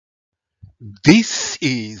This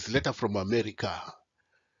is Letter from America.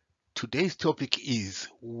 Today's topic is,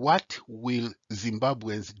 what will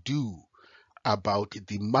Zimbabweans do about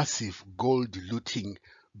the massive gold looting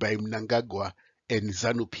by Mnangagwa and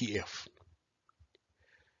ZANU PF?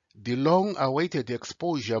 The long-awaited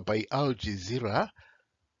exposure by Al Jazeera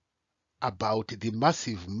about the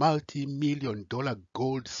massive multi-million dollar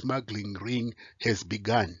gold smuggling ring has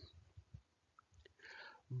begun.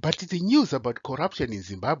 But the news about corruption in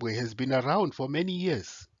Zimbabwe has been around for many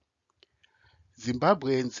years.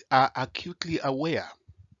 Zimbabweans are acutely aware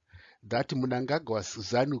that Mnangagwa's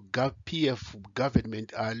ZANU PF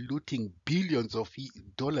government are looting billions of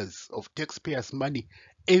dollars of taxpayers' money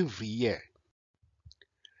every year.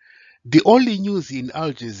 The only news in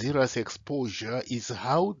Al Jazeera's exposure is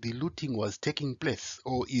how the looting was taking place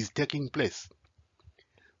or is taking place.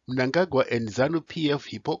 Mnangagwa and ZANU PF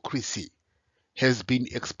hypocrisy has been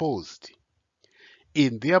exposed.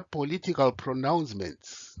 In their political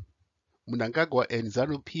pronouncements, Mnangagwa and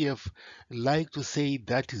ZANU PF like to say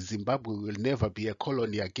that Zimbabwe will never be a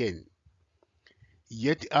colony again.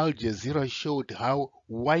 Yet Al Jazeera showed how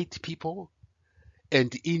white people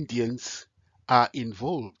and Indians are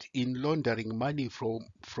involved in laundering money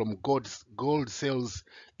from gold sales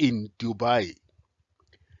in Dubai.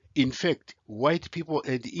 In fact, white people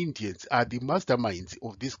and Indians are the masterminds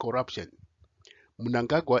of this corruption.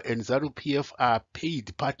 Mnangagwa and ZANU PF are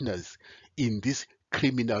paid partners in this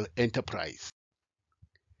criminal enterprise.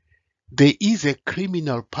 There is a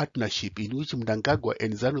criminal partnership in which Mnangagwa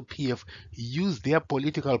and ZANU PF use their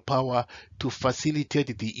political power to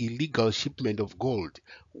facilitate the illegal shipment of gold,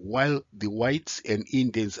 while the whites and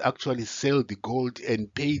Indians actually sell the gold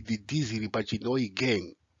and pay the Dizzy Pachinoi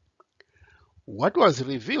gang. What was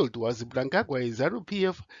revealed was Mnangagwa and ZANU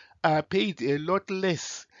PF are paid a lot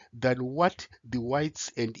less than what the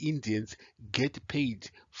whites and Indians get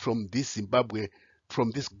paid from this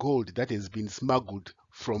gold that has been smuggled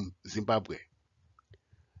from Zimbabwe.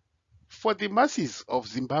 For the masses of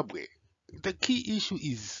Zimbabwe, the key issue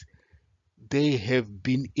is they have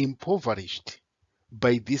been impoverished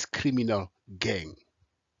by this criminal gang.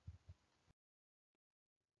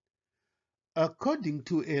 According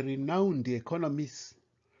to a renowned economist,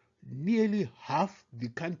 nearly half the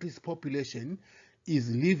country's population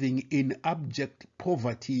is living in abject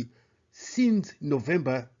poverty since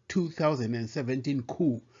November 2017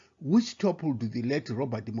 coup, which toppled the late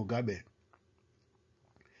Robert Mugabe.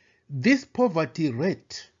 This poverty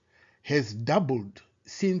rate has doubled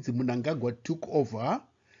since Mnangagwa took over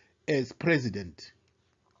as president.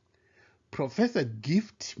 Professor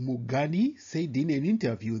Gift Mugani said in an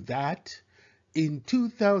interview that in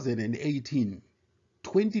 2018,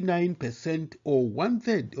 29% or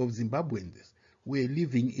one-third of Zimbabweans were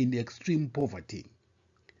living in extreme poverty.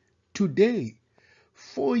 Today,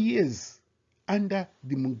 4 years under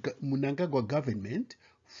the Mnangagwa government,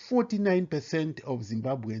 49% of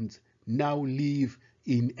Zimbabweans now live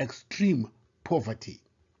in extreme poverty.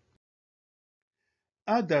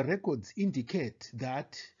 Other records indicate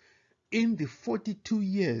that in the 42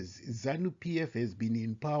 years ZANU PF has been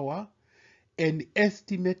in power, an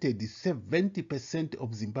estimated 70% of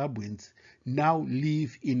Zimbabweans now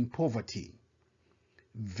live in poverty.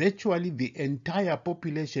 Virtually the entire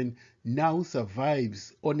population now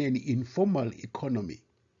survives on an informal economy.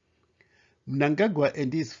 Mnangagwa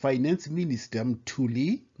and his finance minister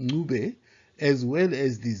Mthuli Ncube, as well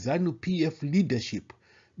as the ZANU PF leadership,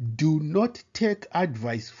 do not take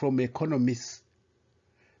advice from economists.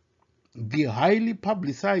 The highly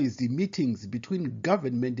publicized meetings between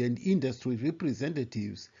government and industry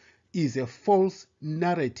representatives is a false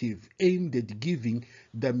narrative aimed at giving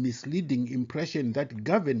the misleading impression that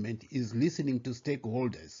government is listening to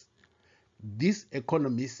stakeholders. This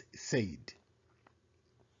economist said.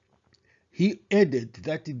 He added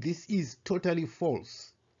that this is totally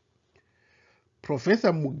false.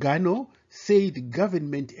 Professor Mugano said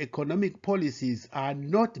government economic policies are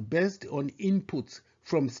not based on inputs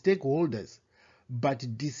from stakeholders,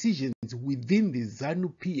 but decisions within the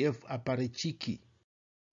ZANU PF apparatchiki.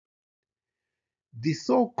 The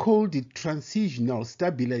so-called Transitional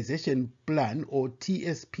Stabilization Plan, or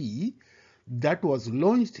TSP, that was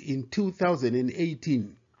launched in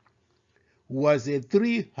 2018 was a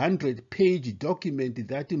 300-page document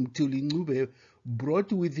that Mthuli Ncube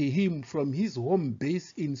brought with him from his home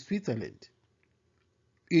base in Switzerland.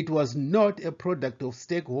 It was not a product of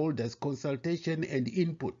stakeholders' consultation and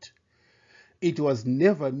input. It was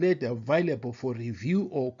never made available for review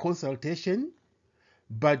or consultation,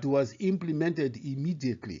 but was implemented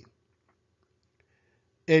immediately.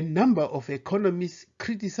 A number of economists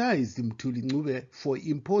criticized Mthuli Ncube for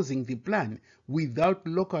imposing the plan without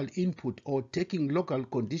local input or taking local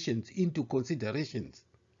conditions into consideration.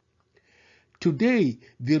 Today,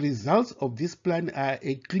 the results of this plan are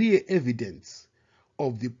a clear evidence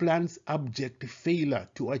of the plan's abject failure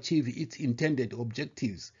to achieve its intended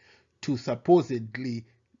objectives to supposedly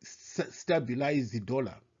stabilize the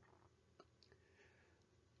dollar.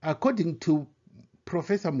 According to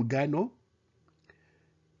Professor Mugano,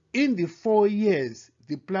 in the 4 years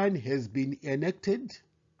the plan has been enacted,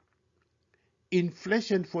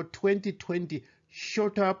 inflation for 2020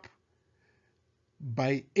 shot up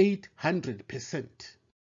by 800%.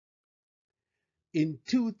 In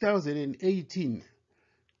 2018,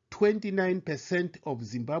 29% of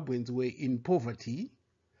Zimbabweans were in poverty.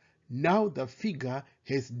 Now the figure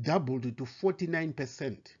has doubled to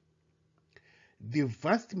 49%. The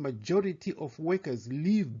vast majority of workers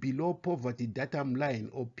live below poverty datum line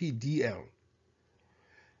or PDL.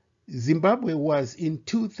 Zimbabwe was in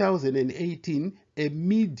 2018 a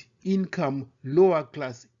mid-income,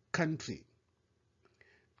 lower-class country.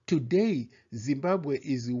 Today, Zimbabwe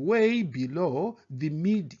is way below the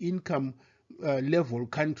mid-income level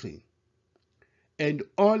country. And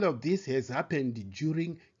all of this has happened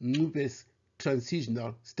during Ncube's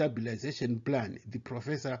transitional stabilization plan, the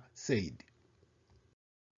professor said.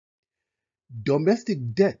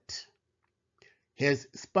 Domestic debt has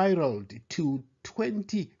spiraled to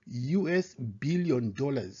 $20 billion.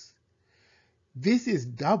 This is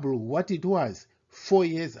double what it was 4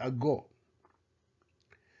 years ago.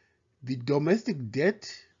 The domestic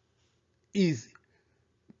debt is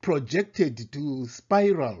projected to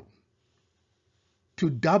spiral to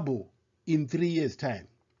double in 3 years' time.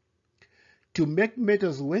 To make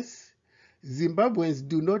matters worse, Zimbabweans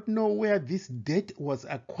do not know where this debt was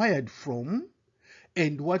acquired from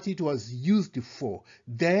and what it was used for.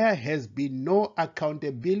 There has been no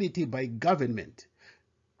accountability by government.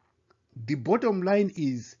 The bottom line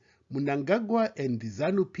is Mnangagwa and the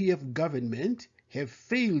ZANU PF government have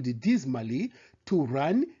failed dismally to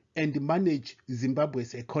run and manage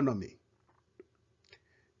Zimbabwe's economy.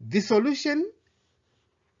 The solution?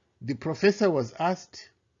 The professor was asked.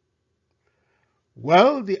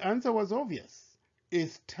 Well, the answer was obvious.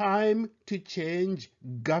 It's time to change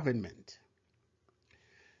government.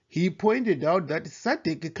 He pointed out that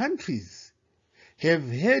SADC countries have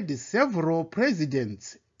had several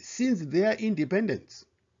presidents since their independence.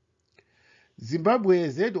 Zimbabwe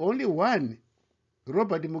has had only one,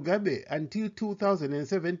 Robert Mugabe, until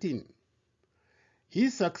 2017.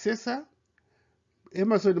 His successor,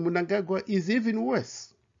 Emmerson Mnangagwa, is even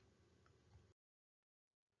worse.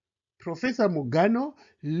 Professor Mugano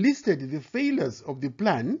listed the failures of the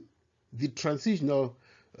plan, the transitional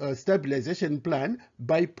stabilization plan,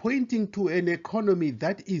 by pointing to an economy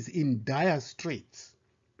that is in dire straits.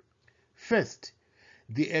 First,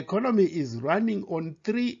 the economy is running on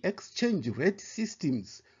 3 exchange rate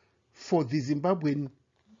systems for the Zimbabwean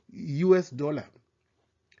US dollar.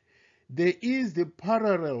 There is the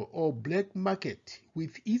parallel or black market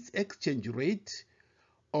with its exchange rate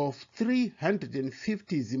of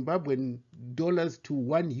 350 Zimbabwean dollars to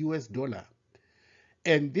 1 US dollar.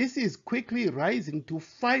 And this is quickly rising to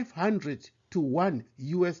 500 to 1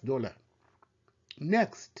 US dollar.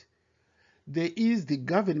 Next, there is the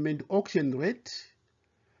government auction rate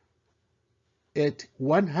at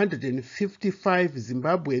 155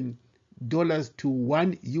 Zimbabwean dollars to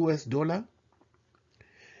 1 US dollar.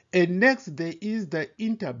 And next, there is the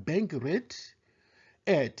interbank rate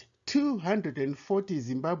at 240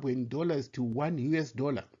 Zimbabwean dollars to 1 US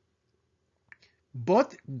dollar.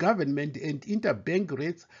 Both government and interbank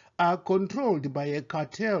rates are controlled by a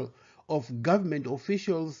cartel of government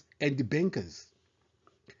officials and bankers.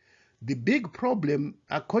 The big problem,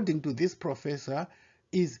 according to this professor,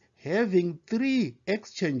 is having 3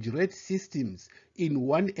 exchange rate systems in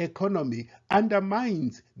one economy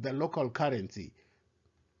undermines the local currency.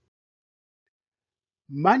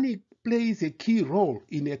 Money plays a key role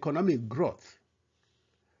in economic growth.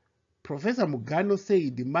 Professor Mugano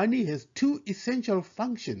said money has 2 essential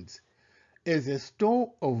functions as a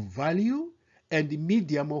store of value and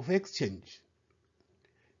medium of exchange.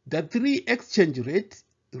 The 3 exchange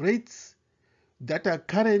rates that are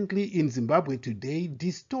currently in Zimbabwe today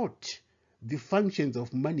distort the functions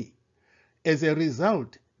of money. As a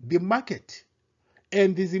result, the market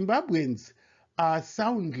and the Zimbabweans are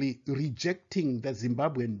soundly rejecting the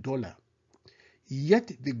Zimbabwean dollar,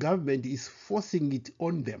 yet the government is forcing it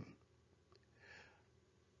on them.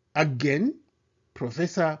 Again,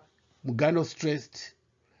 Professor Mugano stressed,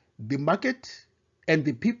 the market and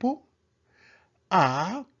the people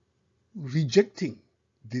are rejecting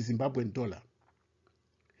the Zimbabwean dollar.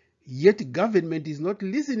 Yet government is not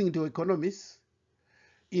listening to economists.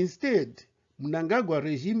 Instead, Mnangagwa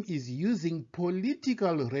regime is using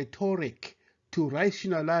political rhetoric to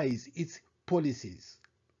rationalize its policies.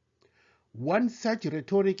 One such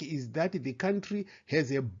rhetoric is that the country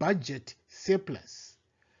has a budget surplus,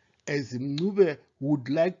 as Mncube would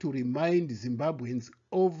like to remind Zimbabweans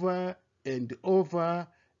over and over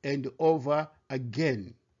and over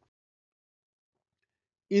again.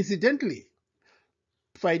 Incidentally,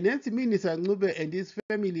 Finance Minister Mncube and his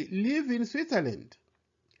family live in Switzerland,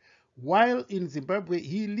 while in Zimbabwe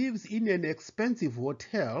he lives in an expensive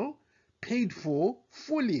hotel paid for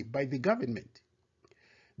fully by the government.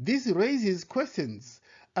 This raises questions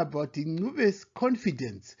about Mncube's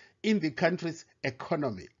confidence in the country's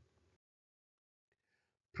economy.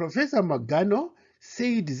 Professor Magano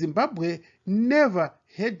said Zimbabwe never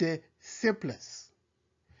had a surplus.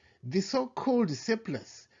 The so-called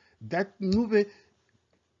surplus that Mncube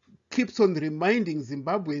keeps on reminding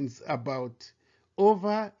Zimbabweans about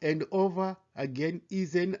over and over again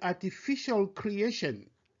is an artificial creation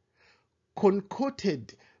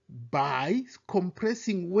concocted by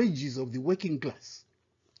compressing wages of the working class,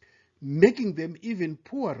 making them even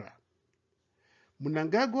poorer.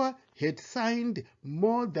 Mnangagwa had signed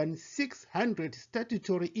more than 600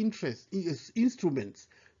 statutory instruments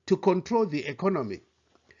to control the economy.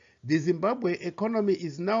 The Zimbabwe economy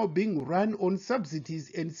is now being run on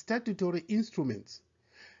subsidies and statutory instruments.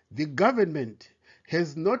 The government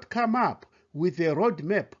has not come up with a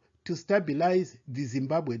roadmap to stabilize the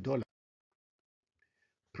Zimbabwe dollar.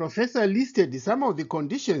 Professor listed some of the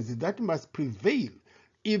conditions that must prevail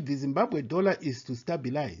if the Zimbabwe dollar is to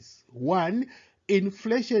stabilize. 1.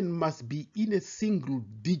 Inflation must be in a single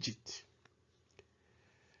digit.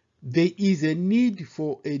 There is a need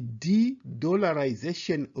for a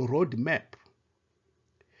de-dollarization roadmap.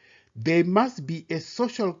 There must be a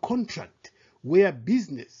social contract where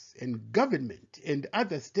business and government and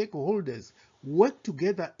other stakeholders work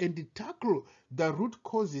together and tackle the root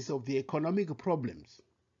causes of the economic problems.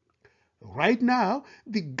 Right now,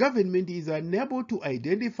 the government is unable to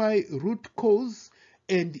identify root cause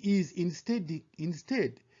and is instead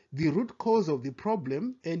the root cause of the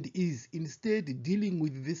problem and is instead dealing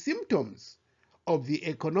with the symptoms of the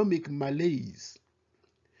economic malaise.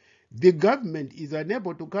 The government is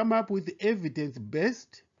unable to come up with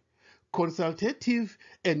evidence-based, consultative,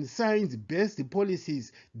 and science-based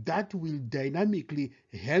policies that will dynamically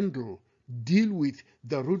deal with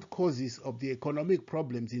the root causes of the economic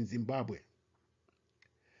problems in Zimbabwe.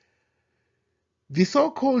 The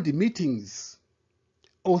so-called meetings,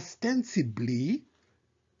 ostensibly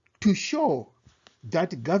to show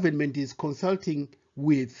that government is consulting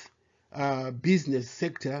with business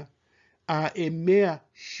sector, are a mere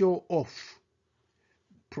show-off,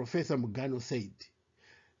 Professor Magano said.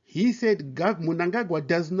 He said Mnangagwa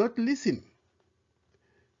does not listen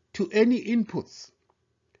to any inputs.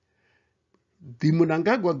 The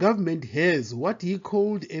Mnangagwa government has what he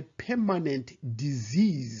called a permanent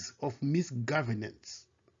disease of misgovernance.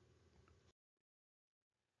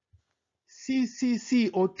 CCC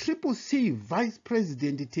or Triple C Vice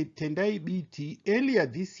President Tendai Biti earlier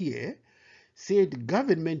this year said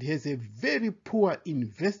government has a very poor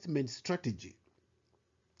investment strategy.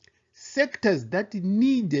 Sectors that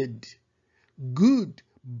needed good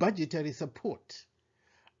budgetary support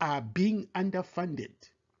are being underfunded.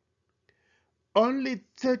 Only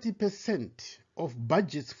 30% of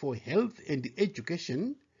budgets for health and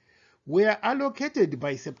education were allocated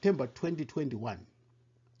by September 2021.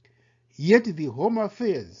 Yet the Home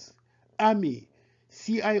Affairs, Army,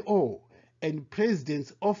 CIO, and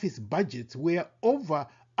President's Office budgets were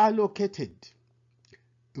over-allocated.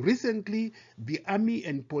 Recently, the Army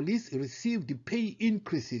and Police received pay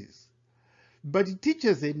increases, but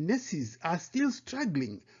teachers and nurses are still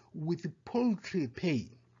struggling with paltry pay.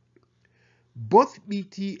 Both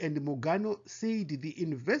BT and Magano said the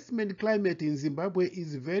investment climate in Zimbabwe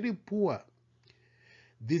is very poor.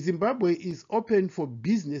 The Zimbabwe is open for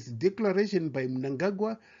business declaration by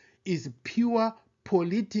Mnangagwa is pure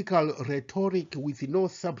political rhetoric with no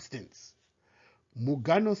substance.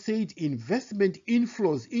 Magano said investment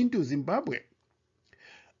inflows into Zimbabwe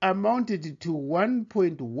amounted to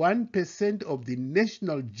 1.1% of the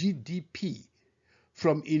national GDP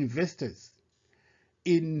from investors.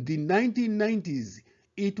 In the 1990s,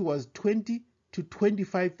 it was 20 to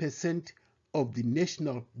 25% of the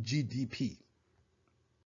national GDP.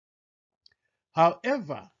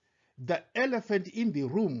 However, the elephant in the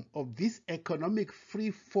room of this economic free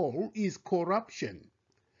fall is corruption.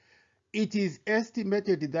 It is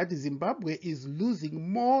estimated that Zimbabwe is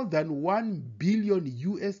losing more than $1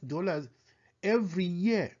 billion every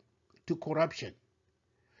year to corruption.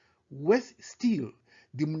 Worse still,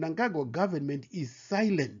 the Mnangagwa government is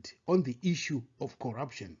silent on the issue of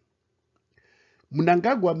corruption.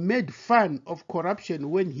 Mnangagwa made fun of corruption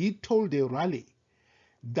when he told a rally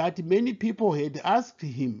that many people had asked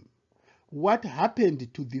him what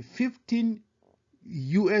happened to the $15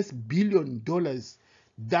 billion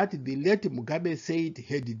that the late Mugabe said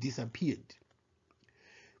had disappeared.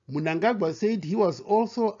 Mnangagwa said he was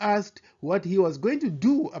also asked what he was going to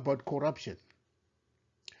do about corruption.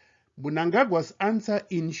 Mnangagwa's answer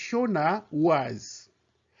in Shona was,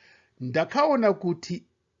 ndakaona kuti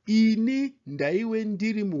ini ndaiwe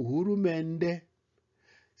ndiri muhurumende,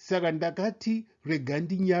 saka ndakati rega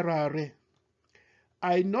ndinyarare.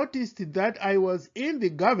 I noticed that I was in the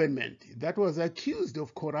government that was accused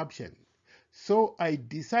of corruption, so I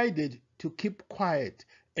decided to keep quiet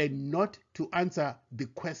and not to answer the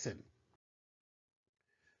question.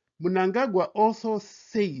 Mnangagwa also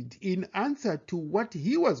said in answer to what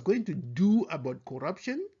he was going to do about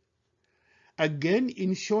corruption, again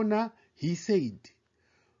in Shona, he said,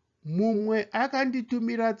 mumwe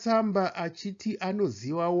akanditumira tsamba achiti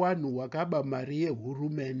anoziva wanhu wakaba mari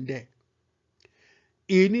yehurumende.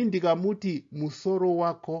 Ini ndikamuti musoro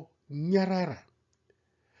wako nyarara.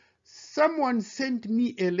 Someone sent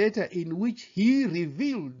me a letter in which he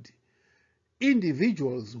revealed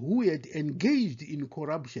individuals who had engaged in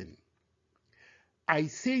corruption. I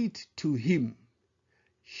said to him,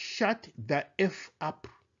 shut the F up.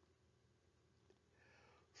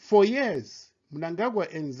 For years,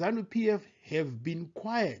 Mnangagwa and ZANU PF have been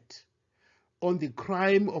quiet on the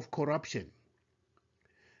crime of corruption.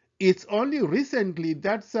 It's only recently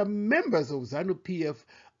that some members of ZANU PF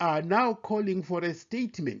are now calling for a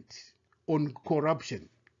statement on corruption.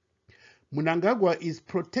 Mnangagwa is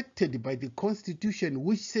protected by the constitution,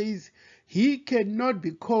 which says he cannot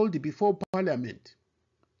be called before parliament.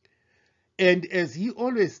 And as he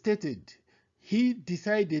always stated, he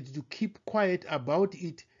decided to keep quiet about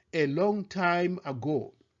it a long time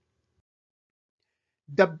ago.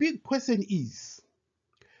 The big question is,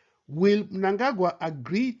 will Mnangagwa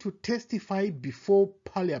agree to testify before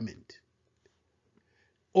parliament?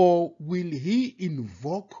 Or will he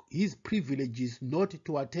invoke his privileges not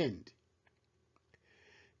to attend?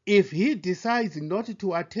 If he decides not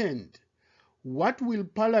to attend, what will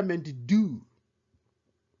parliament do?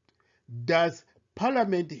 Does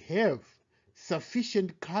parliament have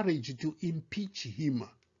sufficient courage to impeach him?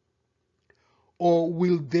 Or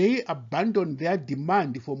will they abandon their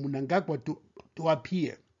demand for Mnangagwa to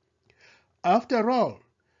appear? After all,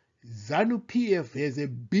 ZANU PF has a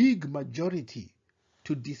big majority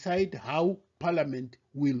to decide how parliament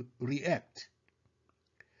will react.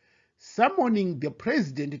 Summoning the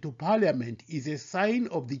president to parliament is a sign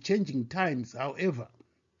of the changing times, however.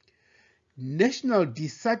 National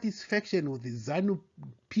dissatisfaction with the ZANU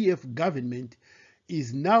PF government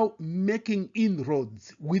is now making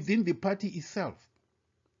inroads within the party itself.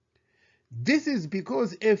 This is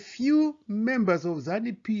because a few members of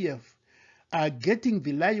ZANU PF are getting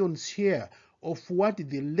the lion's share of what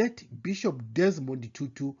the late Bishop Desmond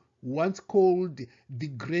Tutu once called the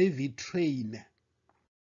gravy train.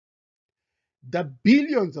 The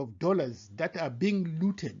billions of dollars that are being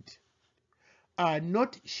looted are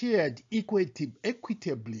not shared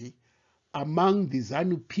equitably among the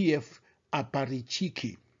ZANU PF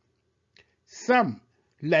aparichiki. Some,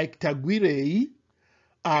 like Tagwirei,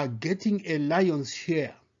 are getting a lion's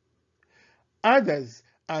share. Others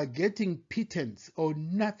are getting pittance or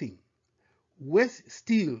nothing. Worse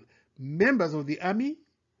still, members of the army,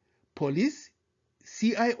 police,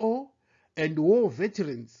 CIO, and war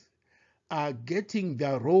veterans are getting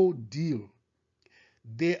the raw deal.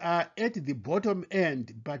 They are at the bottom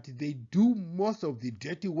end, but they do most of the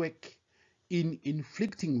dirty work in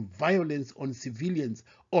inflicting violence on civilians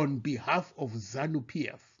on behalf of ZANU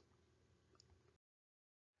PF.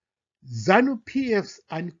 ZANU PF's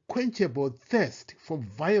unquenchable thirst for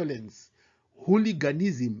violence,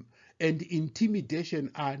 hooliganism, and intimidation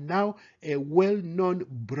are now a well-known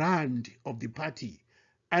brand of the party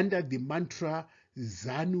under the mantra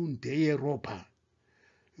ZANU Ndeyeropa.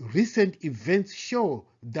 Recent events show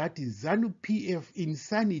that ZANU PF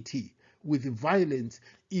insanity with violence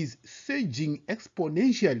is surging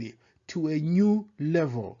exponentially to a new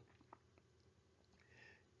level.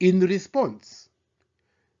 In response,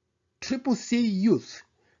 CCC youth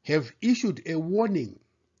have issued a warning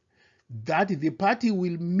that the party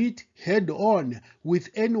will meet head-on with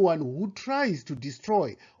anyone who tries to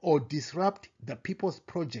destroy or disrupt the People's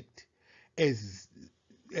Project, as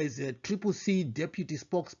as a Triple C deputy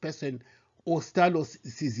spokesperson Ostalos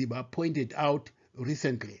Siziba pointed out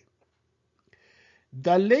recently.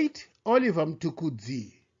 The late Oliver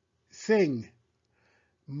Mtukudzi sang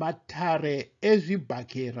Matare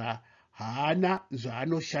ezvibhakera haana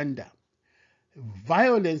zvaanoshanda.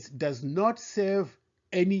 Violence does not serve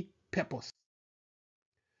any purpose.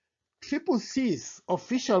 Triple C's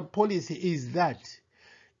official policy is that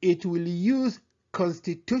it will use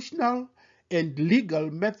constitutional and legal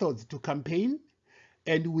methods to campaign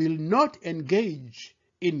and will not engage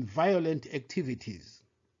in violent activities.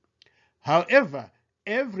 However,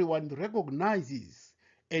 everyone recognizes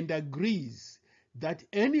and agrees that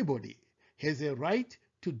anybody has a right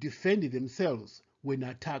to defend themselves when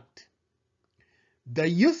attacked. The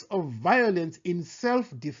use of violence in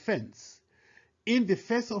self-defense in the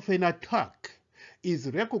face of an attack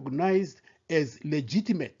is recognized as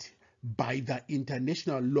legitimate by the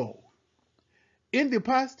international law. In the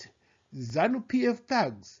past, ZANU PF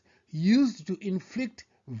thugs used to inflict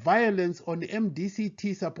violence on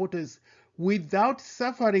MDCT supporters without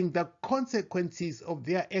suffering the consequences of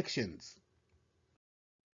their actions.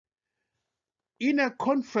 In a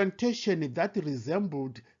confrontation that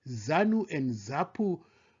resembled ZANU and ZAPU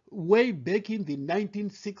way back in the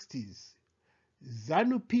 1960s,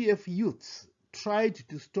 ZANU PF youths tried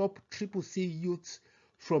to stop Triple C youths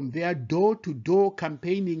from their door-to-door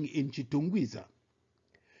campaigning in Chitungwiza.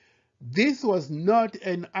 This was not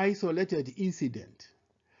an isolated incident,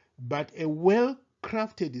 but a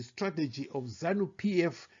well-crafted strategy of ZANU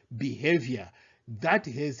PF behavior that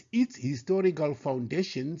has its historical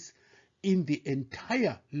foundations in the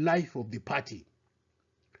entire life of the party.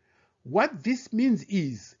 What this means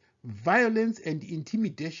is violence and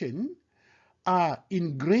intimidation are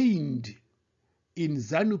ingrained in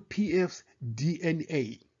ZANU PF's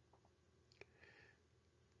DNA.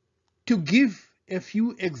 To give a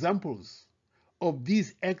few examples of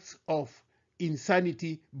these acts of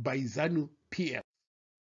insanity by ZANU PF.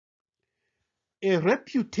 A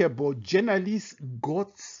reputable journalist's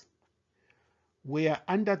goats were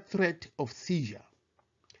under threat of seizure.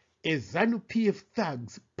 As ZANU PF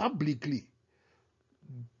thugs publicly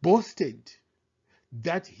boasted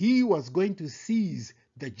that he was going to seize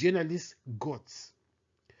the journalist's goats.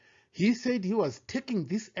 He said he was taking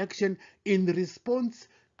this action in response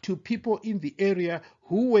to people in the area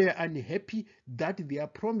who were unhappy that their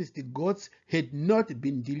promised goats had not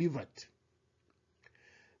been delivered.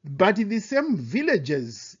 But the same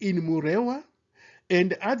villagers in Murewa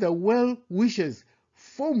and other well-wishers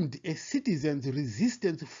formed a citizens'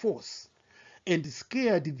 resistance force and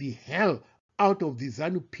scared the hell out of the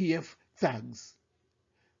ZANU PF thugs.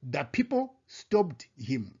 The people stopped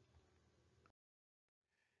him.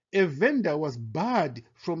 A vendor was barred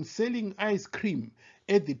from selling ice cream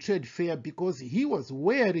at the trade fair because he was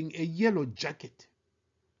wearing a yellow jacket.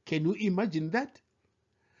 Can you imagine that?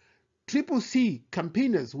 Triple C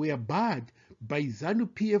campaigners were barred by ZANU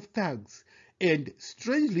PF thugs, and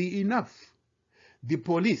strangely enough, the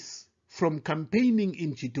police from campaigning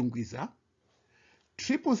in Chitungwiza.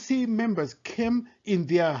 Triple C members came in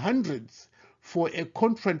their hundreds for a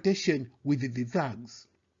confrontation with the thugs.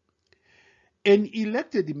 An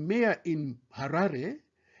elected mayor in Harare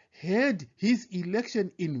had his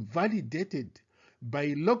election invalidated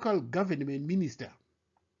by local government minister.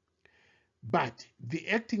 But the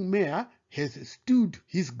acting mayor has stood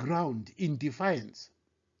his ground in defiance.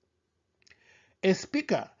 A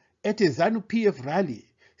speaker at a ZANU PF rally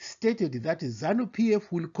stated that ZANU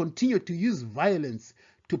PF will continue to use violence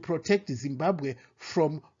to protect Zimbabwe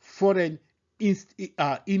from foreign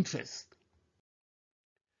interests.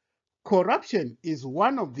 Corruption is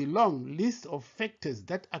one of the long list of factors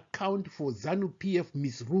that account for ZANU PF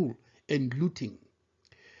misrule and looting.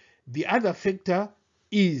 The other factor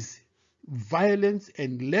is violence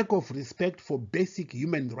and lack of respect for basic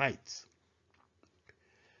human rights.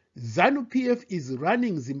 ZANU PF is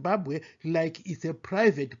running Zimbabwe like it's a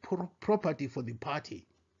private property for the party.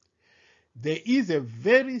 There is a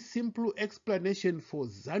very simple explanation for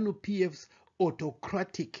ZANU PF's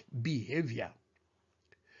autocratic behavior.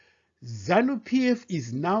 ZANU PF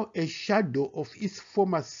is now a shadow of its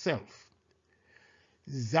former self.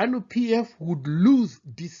 ZANU PF would lose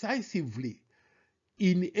decisively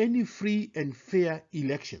in any free and fair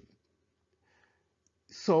election.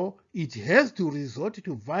 So it has to resort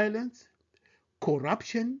to violence,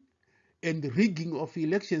 corruption, and rigging of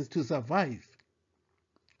elections to survive.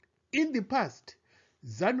 In the past,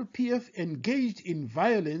 ZANU PF engaged in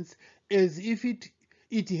violence as if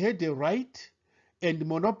it had a right and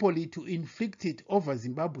monopoly to inflict it over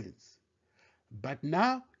Zimbabweans. But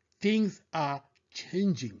now things are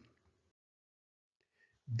changing.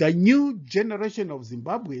 The new generation of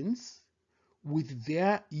Zimbabweans, with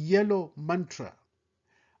their yellow mantra,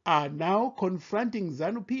 are now confronting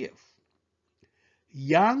ZANU PF.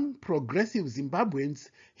 Young progressive Zimbabweans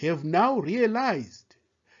have now realized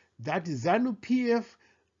that ZANU PF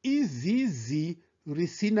is Zizi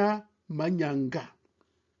Risina Manyanga.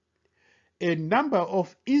 A number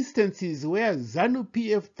of instances where ZANU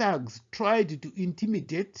PF thugs tried to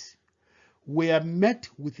intimidate were met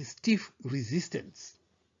with stiff resistance.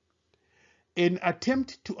 An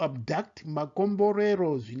attempt to abduct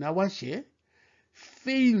Makomborero Zwinawashe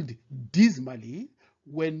failed dismally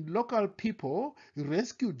when local people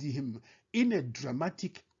rescued him in a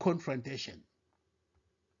dramatic confrontation.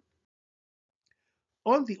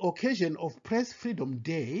 On the occasion of Press Freedom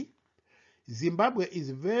Day, Zimbabwe is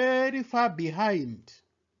very far behind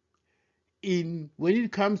when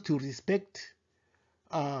it comes to respect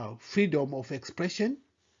freedom of expression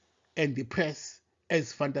and the press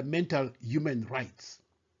as fundamental human rights.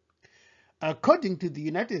 According to the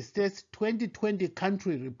United States 2020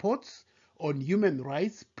 country reports on human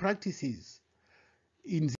rights practices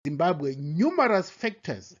in Zimbabwe, numerous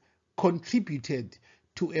factors contributed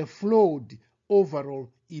to a flawed overall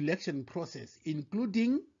election process,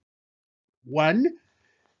 including 1.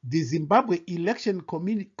 The Zimbabwe Election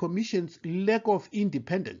Commission's lack of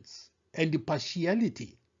independence and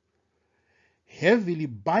partiality heavily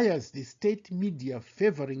biased the state media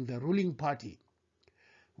favoring the ruling party,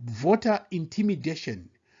 voter intimidation,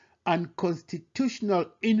 unconstitutional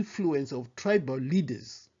influence of tribal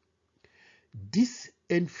leaders,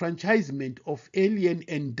 disenfranchisement of alien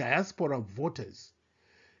and diaspora voters,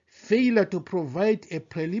 failure to provide a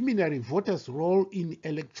preliminary voters' roll in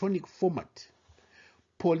electronic format,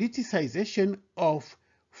 politicization of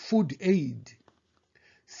food aid,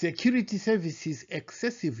 security services'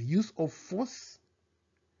 excessive use of force,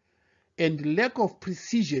 and lack of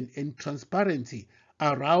precision and transparency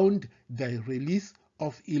around the release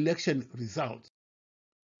of election results.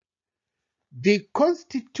 The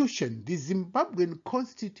Constitution, the Zimbabwean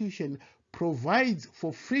Constitution, provides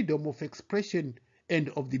for freedom of expression and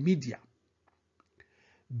of the media.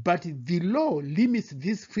 But the law limits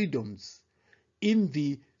these freedoms in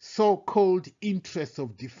the so-called interests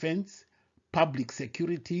of defense, public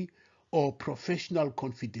security, or professional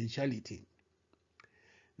confidentiality.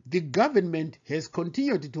 The government has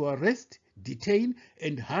continued to arrest, detain,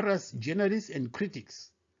 and harass journalists and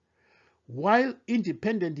critics, while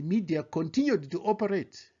independent media continued to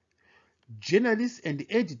operate. Journalists and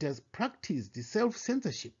editors practiced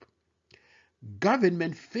self-censorship.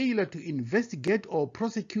 Government failure to investigate or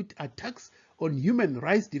prosecute attacks on human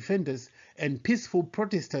rights defenders and peaceful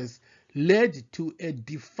protesters led to a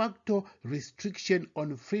de facto restriction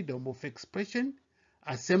on freedom of expression,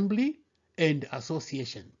 assembly, and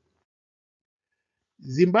association.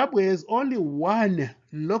 Zimbabwe has only one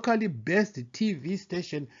locally based TV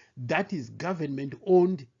station that is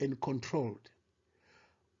government-owned and controlled.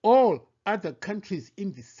 All other countries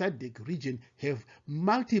in the SADC region have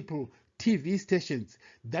multiple TV stations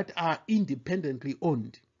that are independently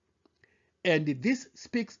owned. And this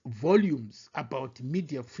speaks volumes about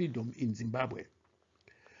media freedom in Zimbabwe.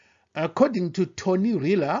 According to Tony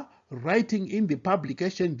Riller, writing in the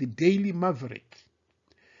publication The Daily Maverick,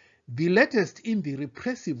 the latest in the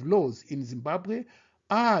repressive laws in Zimbabwe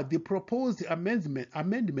are the proposed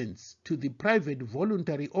amendments to the Private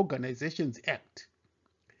Voluntary Organizations Act.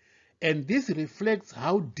 And this reflects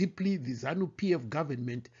how deeply the ZANU PF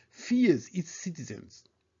government fears its citizens.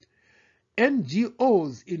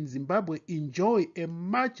 NGOs in Zimbabwe enjoy a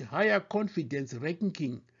much higher confidence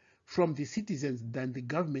ranking from the citizens than the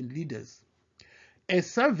government leaders. A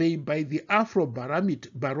survey by the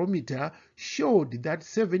Afrobarometer showed that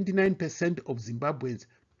 79% of Zimbabweans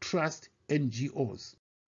trust NGOs.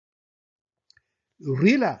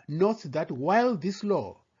 Riller notes that while this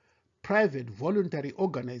law, Private Voluntary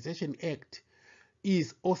Organization Act,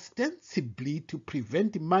 is ostensibly to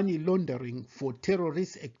prevent money laundering for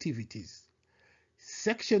terrorist activities,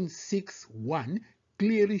 Section 6.1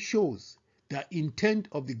 clearly shows the intent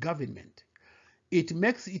of the government. It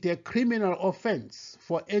makes it a criminal offense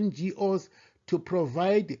for NGOs to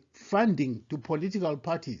provide funding to political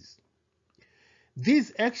parties.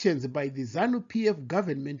 These actions by the ZANU PF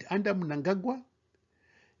government under Mnangagwa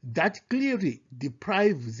that clearly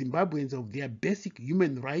deprive Zimbabweans of their basic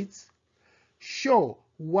human rights show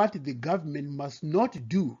what the government must not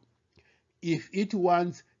do if it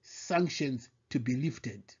wants sanctions to be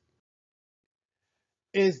lifted.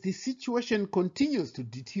 As the situation continues to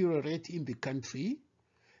deteriorate in the country,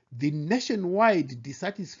 the nationwide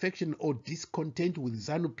dissatisfaction or discontent with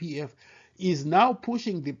ZANU PF is now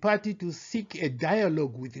pushing the party to seek a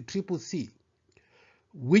dialogue with the CCC,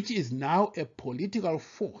 which is now a political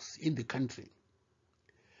force in the country.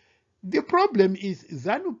 The problem is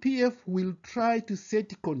ZANU PF will try to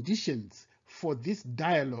set conditions for this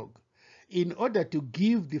dialogue in order to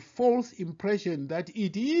give the false impression that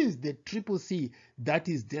it is the CCC that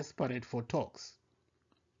is desperate for talks.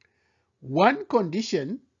 One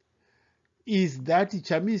condition is that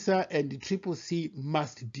Chamisa and the CCC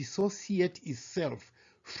must dissociate itself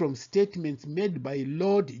from statements made by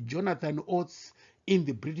Lord Jonathan Oates in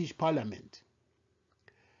the British Parliament.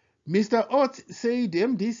 Mr. Oates said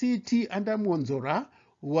MDCT under Monzora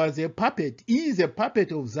is a puppet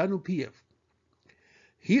of ZANU PF.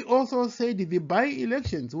 He also said the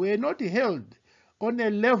by-elections were not held on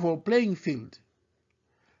a level playing field.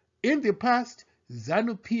 In the past,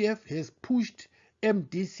 ZANU PF has pushed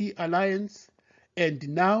MDC alliance and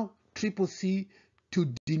now CCC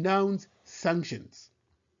to denounce sanctions.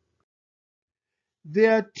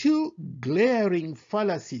 There are two glaring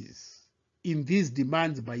fallacies in these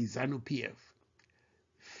demands by ZANU PF.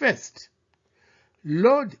 First,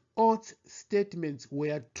 Lord Oates' statements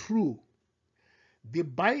were true. The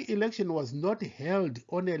by-election was not held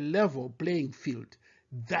on a level playing field.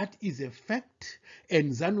 That is a fact,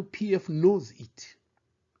 and ZANU PF knows it.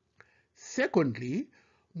 Secondly,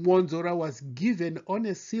 Monzora was given on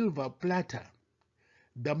a silver platter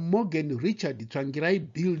the Morgan Richard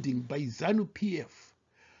Trangirai building by ZANU PF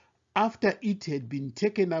after it had been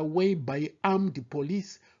taken away by armed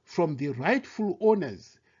police from the rightful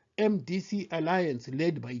owners, MDC Alliance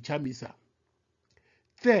led by Chamisa.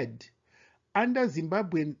 Third, under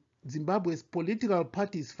Zimbabwe's Political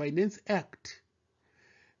Parties Finance Act,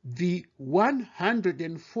 the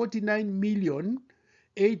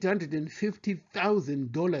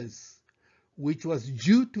 $149,850,000, which was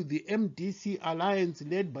due to the MDC Alliance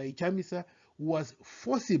led by Chamisa, was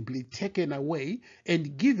forcibly taken away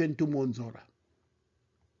and given to Monzora.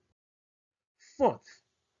 Fourth,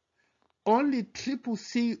 only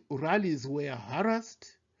CCC rallies were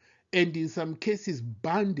harassed and in some cases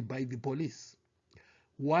banned by the police,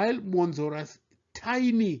 while Monzora's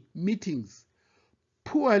tiny meetings,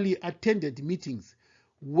 poorly attended meetings,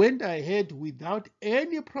 went ahead without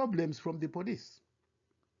any problems from the police.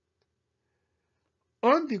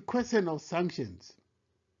 On the question of sanctions,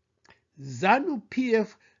 ZANU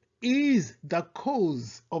PF is the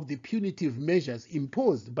cause of the punitive measures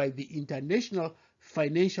imposed by the international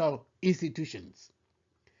financial institutions.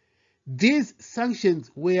 These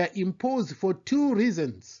sanctions were imposed for two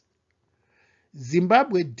reasons.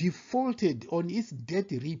 Zimbabwe defaulted on its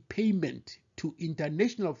debt repayment to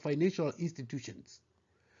international financial institutions.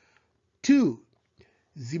 Two,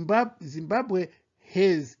 Zimbabwe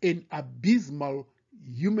has an abysmal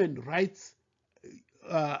human rights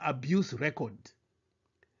abuse record.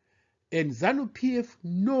 And ZANU PF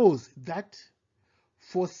knows that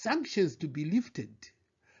for sanctions to be lifted,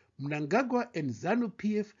 Mnangagwa and ZANU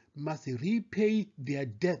PF must repay their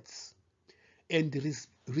debts and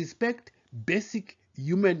respect basic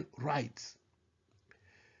human rights.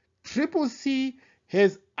 CCC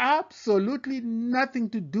has absolutely nothing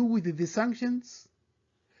to do with the sanctions.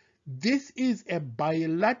 This is a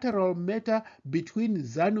bilateral matter between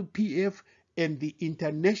ZANU PF and the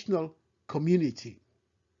international community.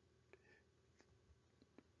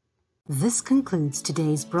 This concludes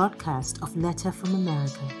today's broadcast of Letter from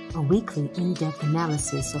America, a weekly in-depth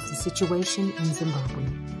analysis of the situation in Zimbabwe.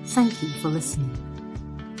 Thank you for listening.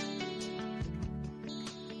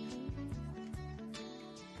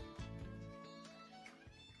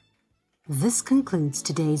 This concludes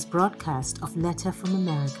today's broadcast of Letter from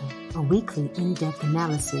America, a weekly in-depth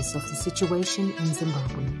analysis of the situation in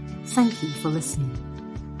Zimbabwe. Thank you for listening.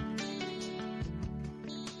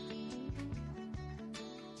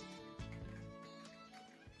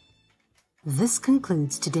 This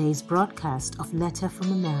concludes today's broadcast of Letter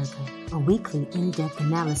from America, a weekly in-depth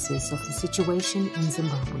analysis of the situation in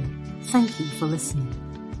Zimbabwe. Thank you for listening.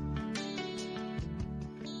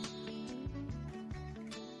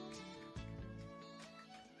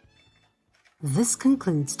 This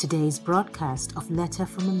concludes today's broadcast of Letter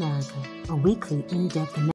from America, a weekly in-depth analysis